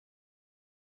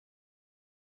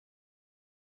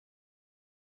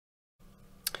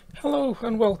Hello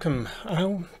and welcome.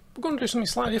 We're going to do something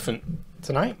slightly different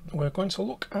tonight. We're going to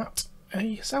look at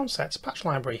a sound sets patch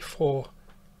library for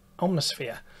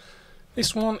Omnisphere.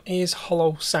 This one is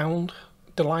Hollo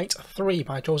Delight 3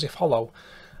 by Joseph Hollo.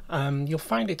 You'll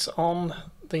find it on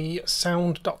the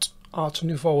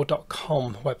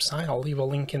sound.artnouveau.com website. I'll leave a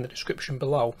link in the description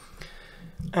below.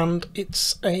 And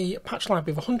it's a patch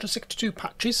library of 162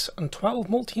 patches and 12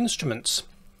 multi-instruments.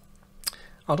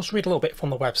 I'll just read a little bit from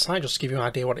the website just to give you an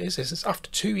idea what it is. It's after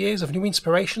 2 years of new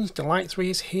inspirations, Delight 3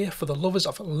 is here for the lovers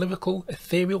of lyrical,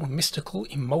 ethereal, mystical,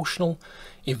 emotional,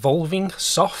 evolving,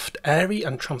 soft, airy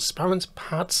and transparent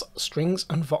pads, strings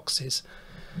and voxes.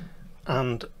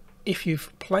 And if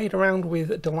you've played around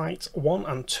with Delight 1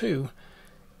 and 2,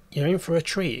 you're in for a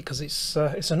treat because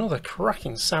it's another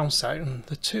cracking sound set. And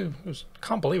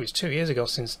can't believe it's 2 years ago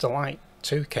since Delight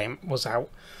 2 was out.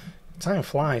 Time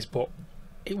flies, but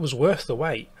it was worth the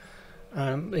wait.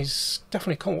 He's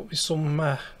definitely come up with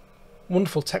some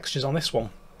wonderful textures on this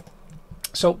one.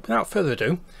 So without further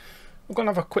ado, we're going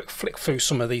to have a quick flick through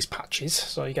some of these patches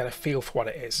so you get a feel for what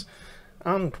it is.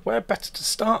 And where better to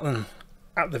start than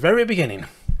at the very beginning,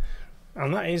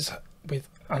 and that is with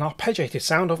an arpeggiated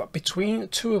sound of Between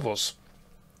Two of Us.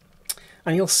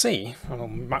 And you'll see, I'll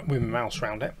move my mouse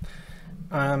around it,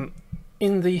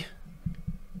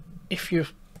 if you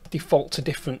default to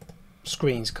different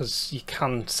screens, because you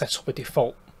can set up a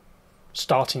default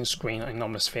starting screen in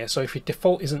Omnisphere. So if your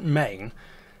default isn't main,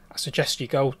 I suggest you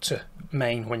go to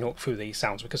main when you look through these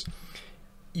sounds, because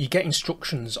you get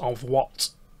instructions of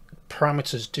what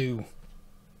parameters do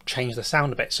change the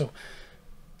sound a bit. So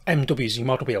MW is your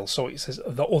mod wheel, so it says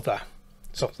the other.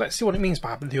 So let's see what it means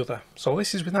by the other. So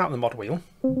this is without the mod wheel.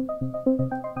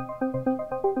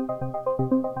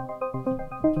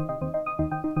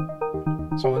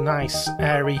 So a nice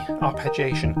airy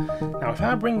arpeggiation. Now if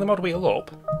I bring the mod wheel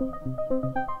up,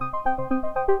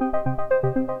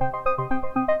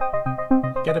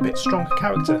 get a bit stronger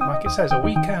character. Like it says, a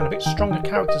weaker and a bit stronger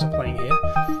characters are playing here.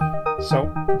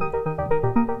 So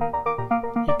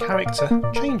your character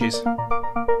changes.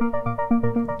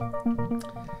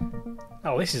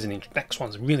 Now this is next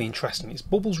one's really interesting. It's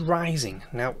bubbles rising.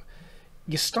 Now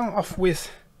you start off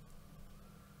with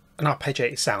an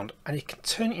arpeggiated sound and you can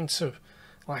turn it into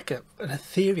like an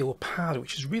ethereal pad,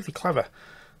 which is really clever.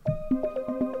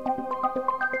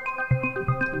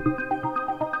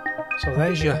 So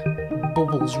there's your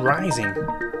bubbles rising,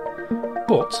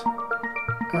 but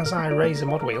as I raise the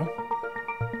mod wheel,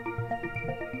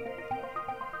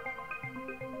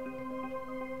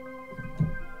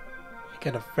 you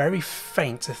get a very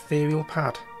faint ethereal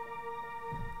pad,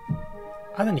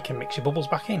 and then you can mix your bubbles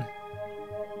back in.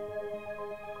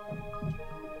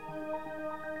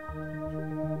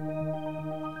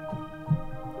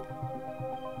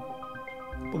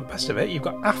 But the best of it, you've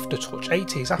got aftertouch,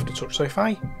 80s aftertouch. So if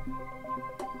I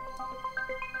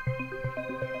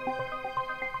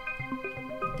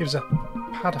gives a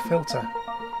pad a filter.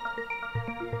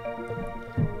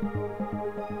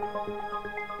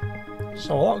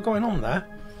 So a lot going on there.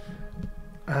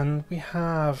 And we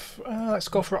have, let's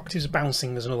go for octaves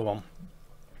bouncing, there's another one.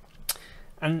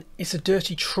 And it's a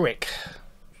dirty trick,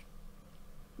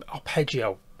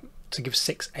 arpeggio, to give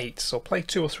 6/8. So play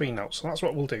 2 or 3 notes. So that's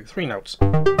what we'll do, 3 notes.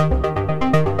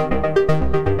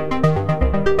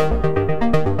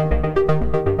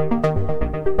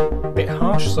 Bit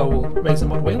harsh, so we'll raise the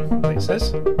mod wheel, as it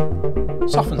says.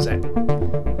 Softens it.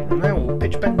 And now we'll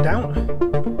pitch bend down.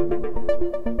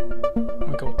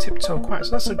 And we go tiptoe quiet.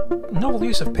 So that's a novel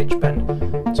use of pitch bend,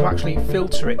 to actually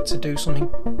filter it to do something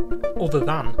other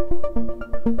than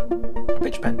a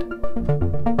pitch bend.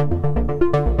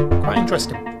 Quite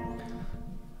interesting.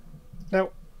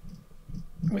 Now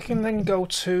we can then go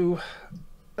to,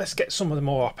 let's get some of the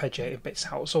more arpeggiated bits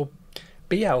out. So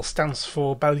BL stands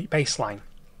for bass line.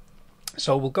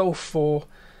 So we'll go for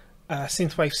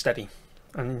synthwave steady,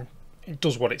 and it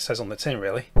does what it says on the tin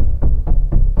really.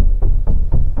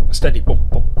 A steady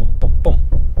bump, bump, bump, bump, bump.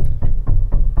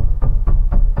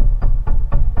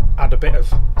 Add a bit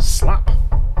of slap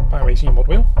by raising your mod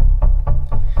wheel.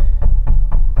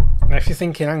 Now if you're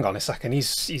thinking, hang on a second,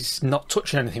 he's not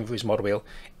touching anything with his mod wheel,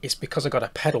 it's because I've got a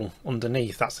pedal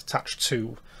underneath that's attached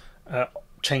to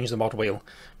change the mod wheel,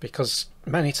 because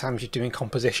many times you're doing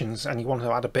compositions and you want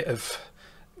to add a bit of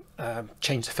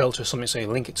change the filter or something, so you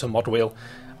link it to a mod wheel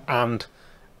and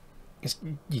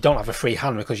you don't have a free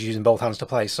hand because you're using both hands to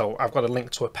play. So I've got a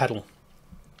link to a pedal,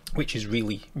 which is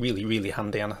really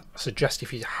handy, and I suggest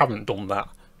if you haven't done that,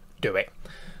 do it.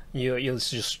 This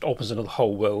just opens another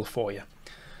whole world for you.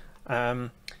 And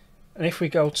if we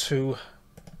go to,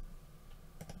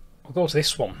 we'll go to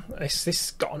this one.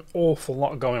 This got an awful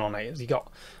lot going on here. You got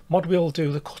mod wheel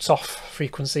do the cut off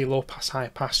frequency, low pass, high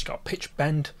pass. You got pitch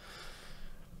bend,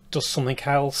 does something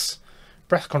else,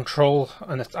 breath control,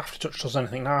 and aftertouch does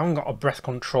anything. Now I haven't got a breath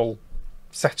control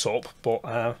set up, but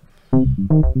I'm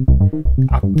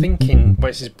thinking, well,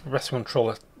 this is breath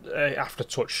control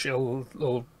aftertouch.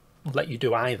 It'll let you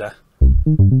do either.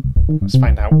 Let's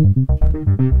find out.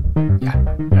 Yeah,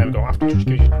 there we go. Aftertouch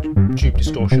gives you tube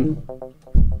distortion.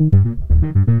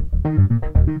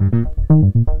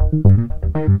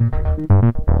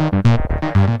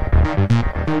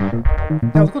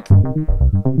 Now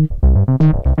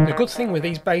the good thing with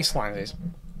these bass lines is,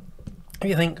 if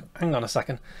you think, hang on a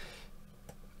second,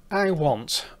 I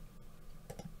want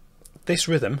this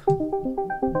rhythm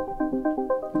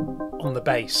on the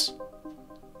bass.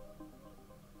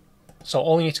 So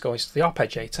all you need to go is to the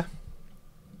arpeggiator.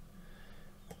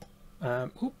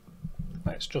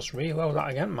 Let's just reload that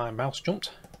again. My mouse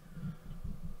jumped.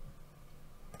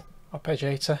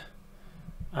 Arpeggiator.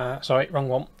 Sorry, wrong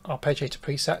one. Arpeggiator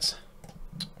presets.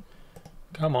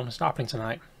 Come on, it's not happening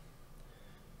tonight.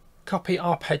 Copy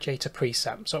arpeggiator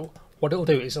preset. So what it'll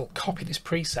do is it'll copy this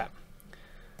preset,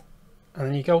 and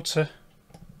then you go to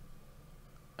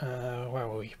where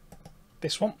were we?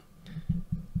 This one.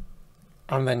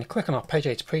 And then you click on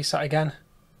arpeggiator preset again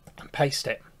and paste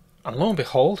it, and lo and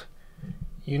behold,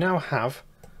 you now have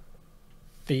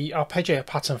the arpeggiator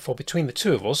pattern for Between the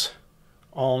Two of Us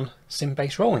on sim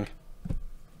bass rolling.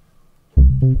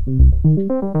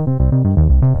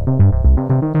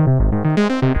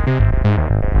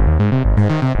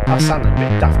 That sounded a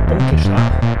bit Daft Punkish,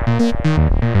 that.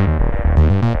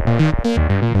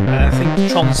 I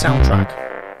think Tron soundtrack.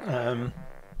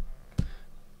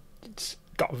 It's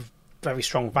got very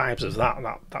strong vibes of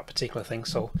that particular thing.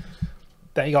 So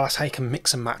there you go. That's how you can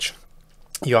mix and match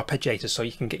your arpeggiators, so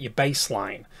you can get your bass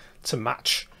line to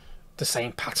match the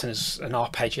same pattern as an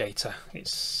arpeggiator.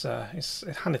 It's a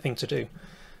handy thing to do.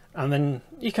 And then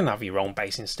you can have your own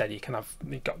bass instead. You've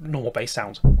got normal bass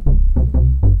sounds.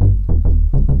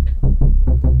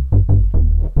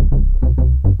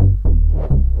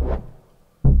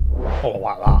 Oh,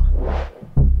 like that.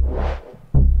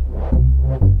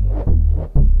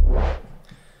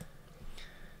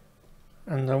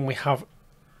 And then we have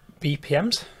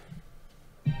BPMs.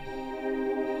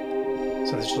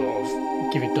 So they sort of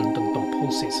give you dun dun dun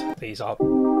pulses. These are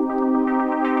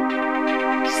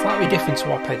slightly different to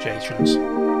arpeggiations.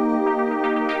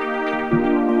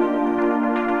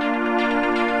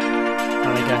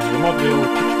 And again, the mod wheel,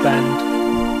 pitch bend.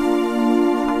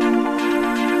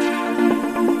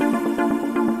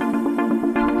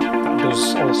 That does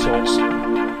all sorts.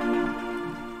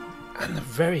 And the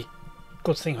very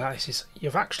good thing about this is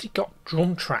you've actually got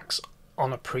drum tracks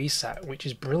on a preset, which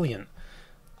is brilliant.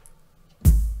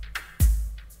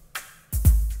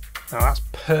 Now that's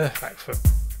perfect for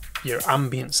your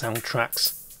ambient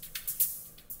soundtracks.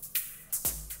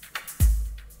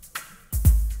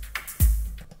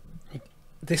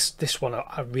 This one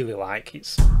I really like.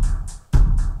 It's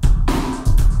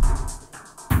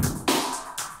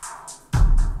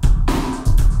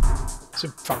a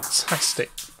fantastic.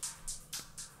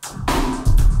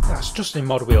 That's just in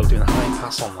mod wheel doing a high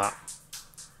pass on that,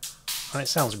 and it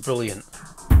sounds brilliant.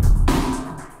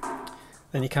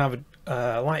 Then you can have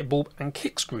a light bulb and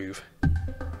kicks groove.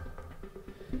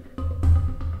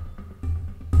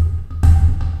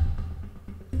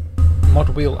 Mod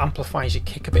wheel amplifies your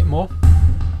kick a bit more.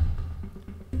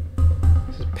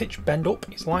 This is pitch bend up,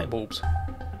 it's light bulbs.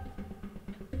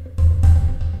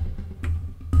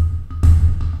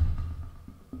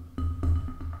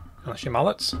 And that's your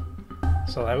mallets.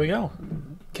 So there we go.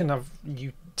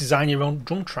 You design your own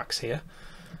drum tracks here.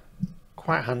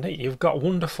 Quite handy. You've got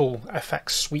wonderful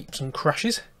effects, sweeps and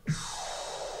crashes.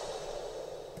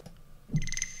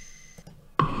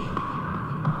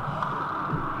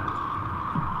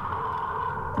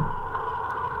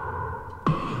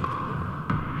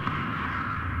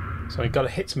 So you've got a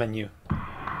hits menu.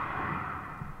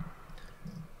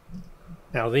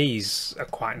 Now these are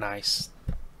quite nice.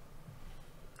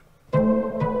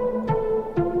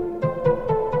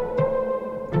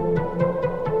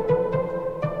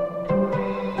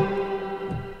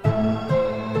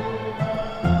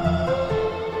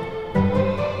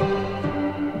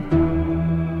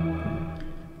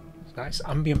 Nice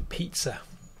ambient pizza.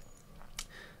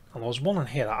 And there was one on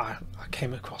here that I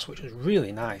came across which was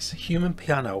really nice. Human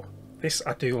piano. This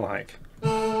I do like.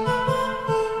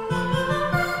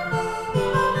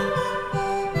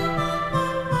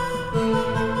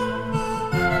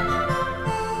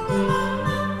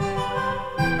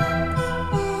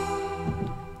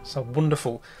 So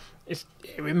wonderful. It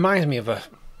reminds me of a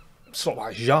sort of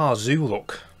like Yazoo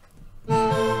look.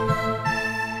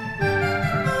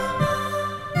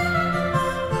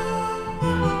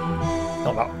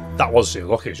 Not that was Zoo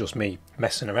look, it was just me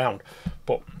messing around,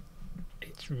 but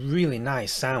it's really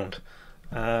nice sound.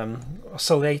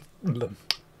 Oscillate, can't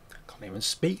even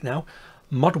speak now.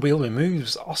 Mod wheel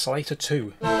removes oscillator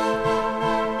 2.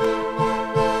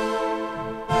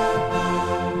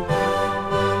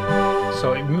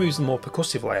 So it removes the more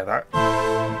percussive layer, that.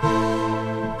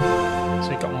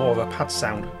 So you've got more of a pad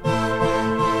sound.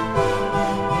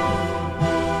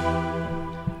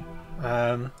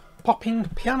 Popping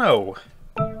piano.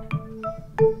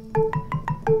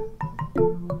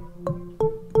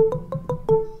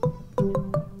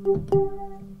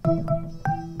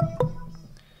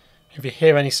 If you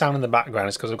hear any sound in the background,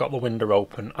 it's because I've got the window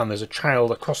open and there's a child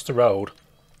across the road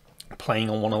playing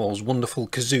on one of those wonderful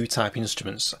kazoo type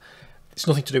instruments. It's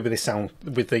nothing to do with the sound,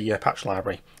 with the patch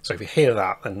library. So if you hear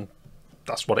that, then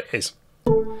that's what it is.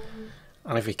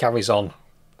 And if he carries on,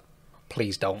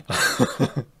 please don't.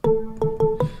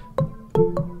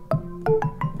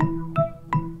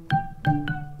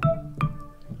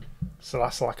 So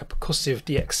that's like a percussive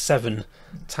DX7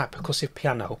 type percussive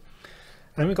piano.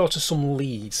 And then we go to some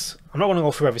leads. I'm not going to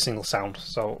go through every single sound,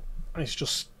 so it's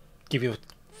just give you a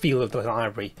feel of the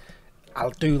library.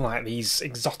 I'll do like these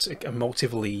exotic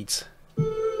emotive leads.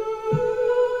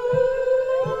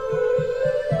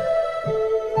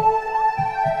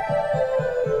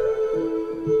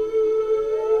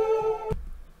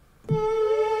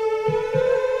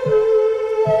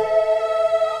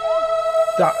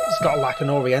 That's got like an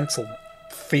oriental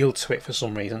feel to it for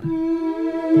some reason.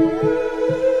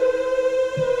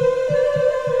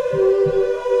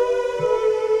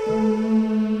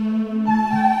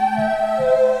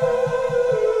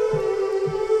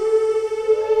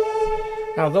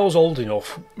 Now those old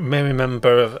enough may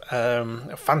remember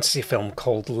a fantasy film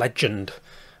called Legend.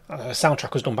 The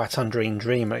soundtrack was done by Tangerine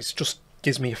Dream, and it just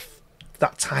gives me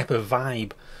that type of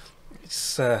vibe.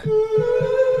 It's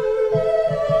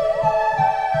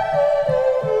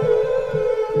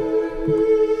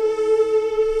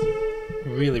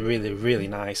really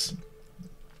nice.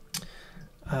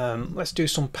 Let's do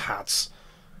some pads.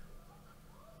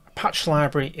 A patch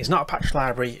library is not a patch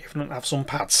library if it doesn't have some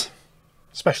pads,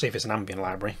 especially if it's an ambient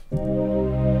library.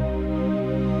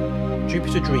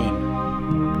 Jupiter Dream.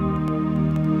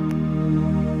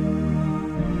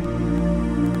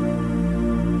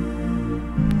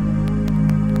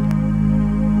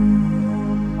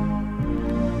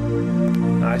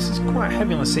 Nice, it's quite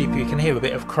heavy on the CPU, you can hear a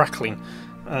bit of crackling.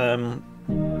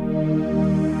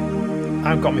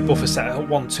 I've got my buffer set at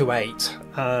 128,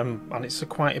 and it's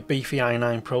quite a beefy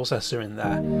i9 processor in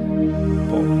there,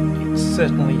 but it's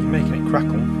certainly making it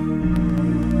crackle.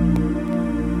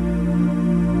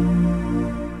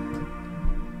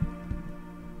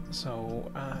 So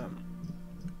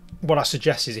what I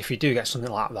suggest is, if you do get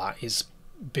something like that, is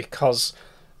because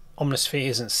Omnisphere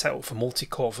isn't set up for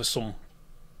multi-core for some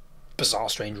bizarre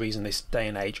strange reason this day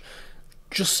and age,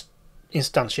 just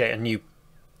instantiate a new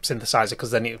synthesizer,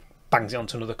 because then it bangs it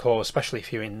onto another core, especially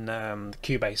if you're in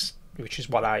Cubase, which is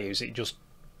what I use. It just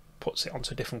puts it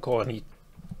onto a different core and he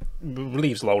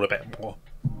relieves the load a bit more.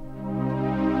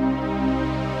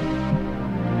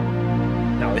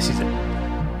 Now this is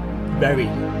very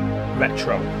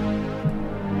retro.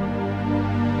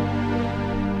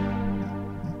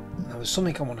 Now there's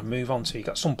something I want to move on to. You've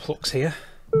got some plucks here.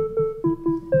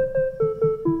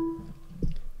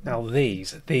 Now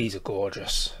these are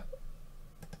gorgeous.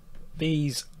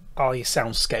 These are your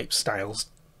soundscape styles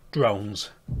drones.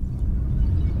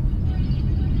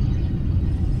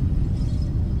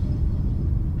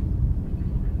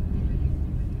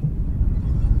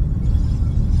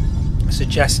 I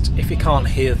suggest, if you can't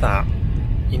hear that,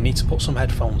 you need to put some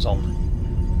headphones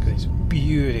on, because it's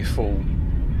beautiful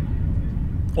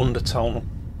undertone,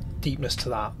 deepness to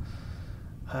that.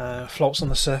 Floats on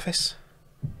the surface.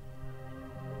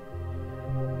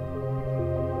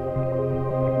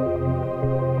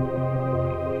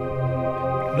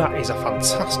 That is a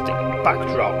fantastic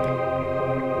backdrop.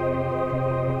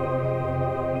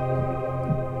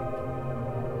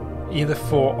 Either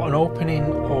for an opening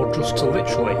or just to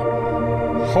literally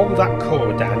hold that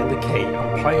chord down in the key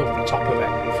and play over the top of it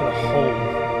for the whole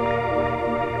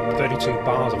 32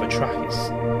 bars of a track.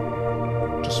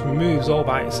 It just moves all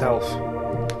by itself.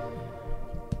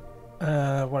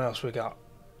 What else we got?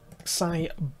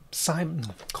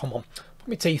 Come on, put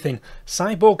my teeth in.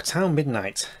 Cyborg Town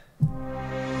Midnight.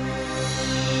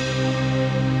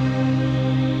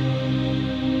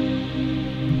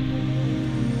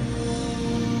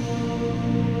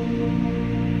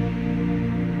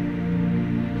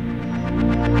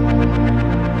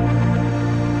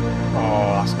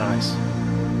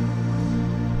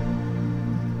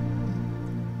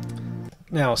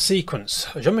 Now, sequence.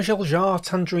 Jean-Michel Jarre,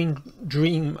 Tangerine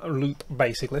Dream Loop,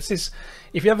 basically. This is,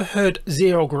 if you ever heard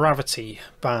Zero Gravity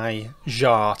by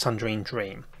Jarre, Tangerine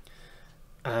Dream,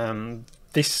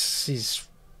 this is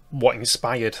what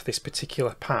inspired this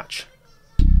particular patch.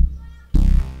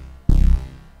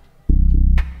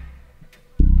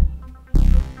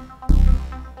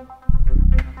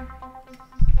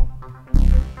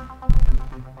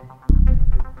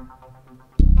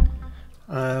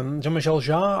 Jean-Michel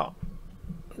Jarre,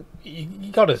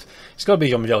 it's got to be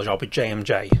Jean-Michel Jarre with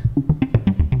JMJ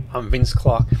and Vince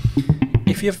Clarke.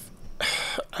 If you've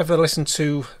ever listened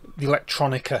to the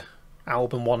Electronica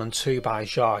album 1 and 2 by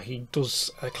Jarre, he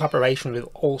does a collaboration with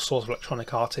all sorts of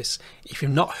electronic artists. If you've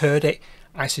not heard it,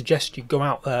 I suggest you go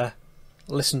out there,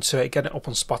 listen to it, get it up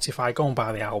on Spotify, go and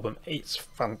buy the album. It's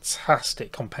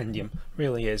fantastic compendium,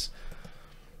 really is.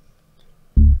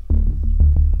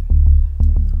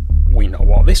 We know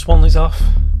what this one is off.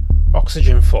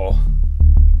 Oxygen 4.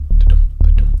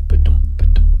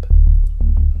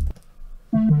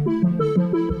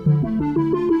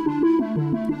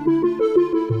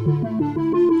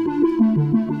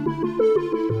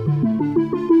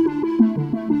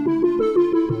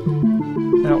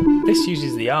 Now this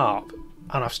uses the ARP,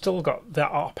 and I've still got that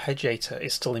arpeggiator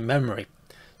is still in memory.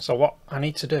 So what I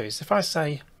need to do is, if I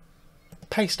say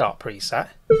paste ARP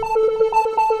preset,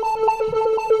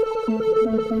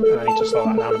 and I need to slow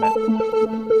that down a bit.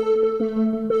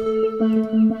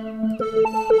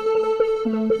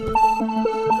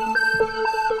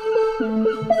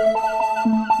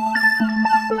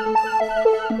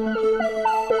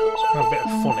 So a bit of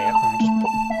fun here, and just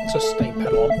put sustain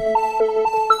pedal on.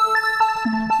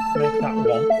 Make that 1.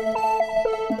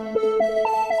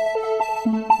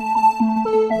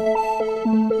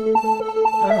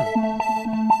 And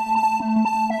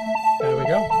there we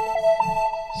go.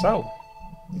 So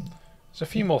there's a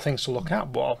few more things to look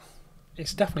at, but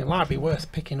it's definitely a library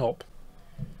worth picking up.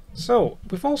 So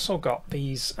we've also got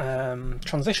these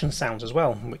transition sounds as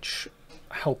well, which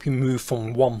help you move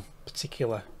from one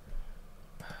particular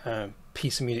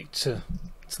piece of music to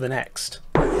the next.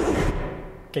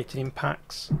 Gated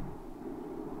impacts.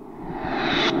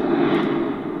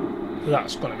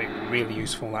 That's going to be really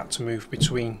useful, that, to move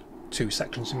between two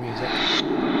sections of music.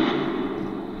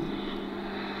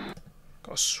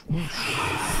 Got a swoosh.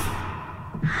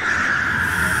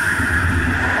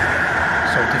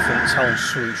 So different tone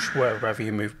swoosh wherever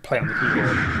you move, play on the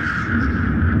keyboard.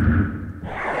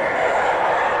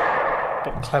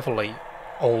 But cleverly,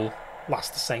 all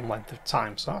last the same length of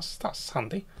time, so that's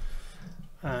handy.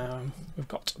 We've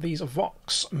got these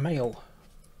Vox Male.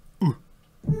 Ooh.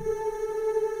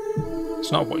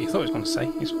 It's not what you thought it was going to say.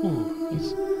 It's ooh.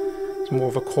 It's more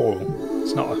of a choral.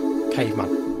 It's not a caveman.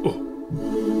 Ooh.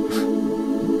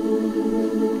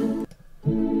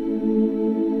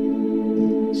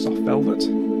 Soft velvet.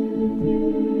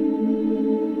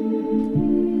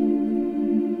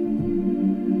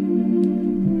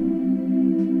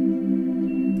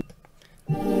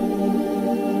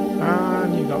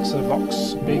 And you got the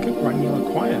Vox Big Granular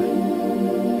Choir.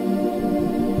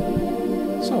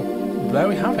 So there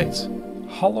we have it.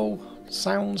 Hollo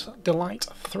Delight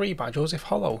 3 by Joseph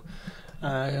Hollo.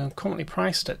 Currently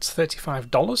priced at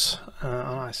 $35, and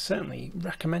I certainly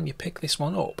recommend you pick this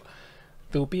one up.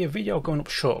 There will be a video going up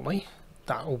shortly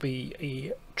that will be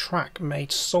a track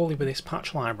made solely with this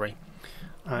patch library.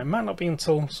 It might not be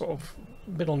until sort of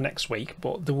middle next week,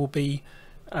 but there will be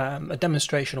a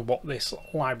demonstration of what this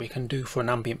library can do for an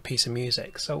ambient piece of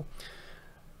music. So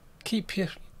keep your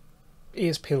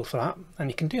ears peeled for that,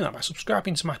 and you can do that by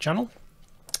subscribing to my channel,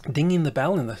 dinging the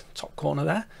bell in the top corner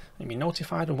there, and be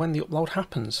notified of when the upload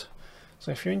happens.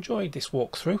 So if you enjoyed this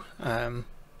walkthrough,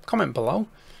 comment below,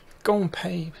 go and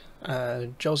pay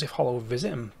Joseph Hollo a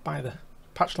visit and buy the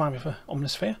patch library for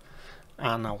Omnisphere,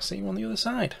 and I'll see you on the other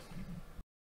side.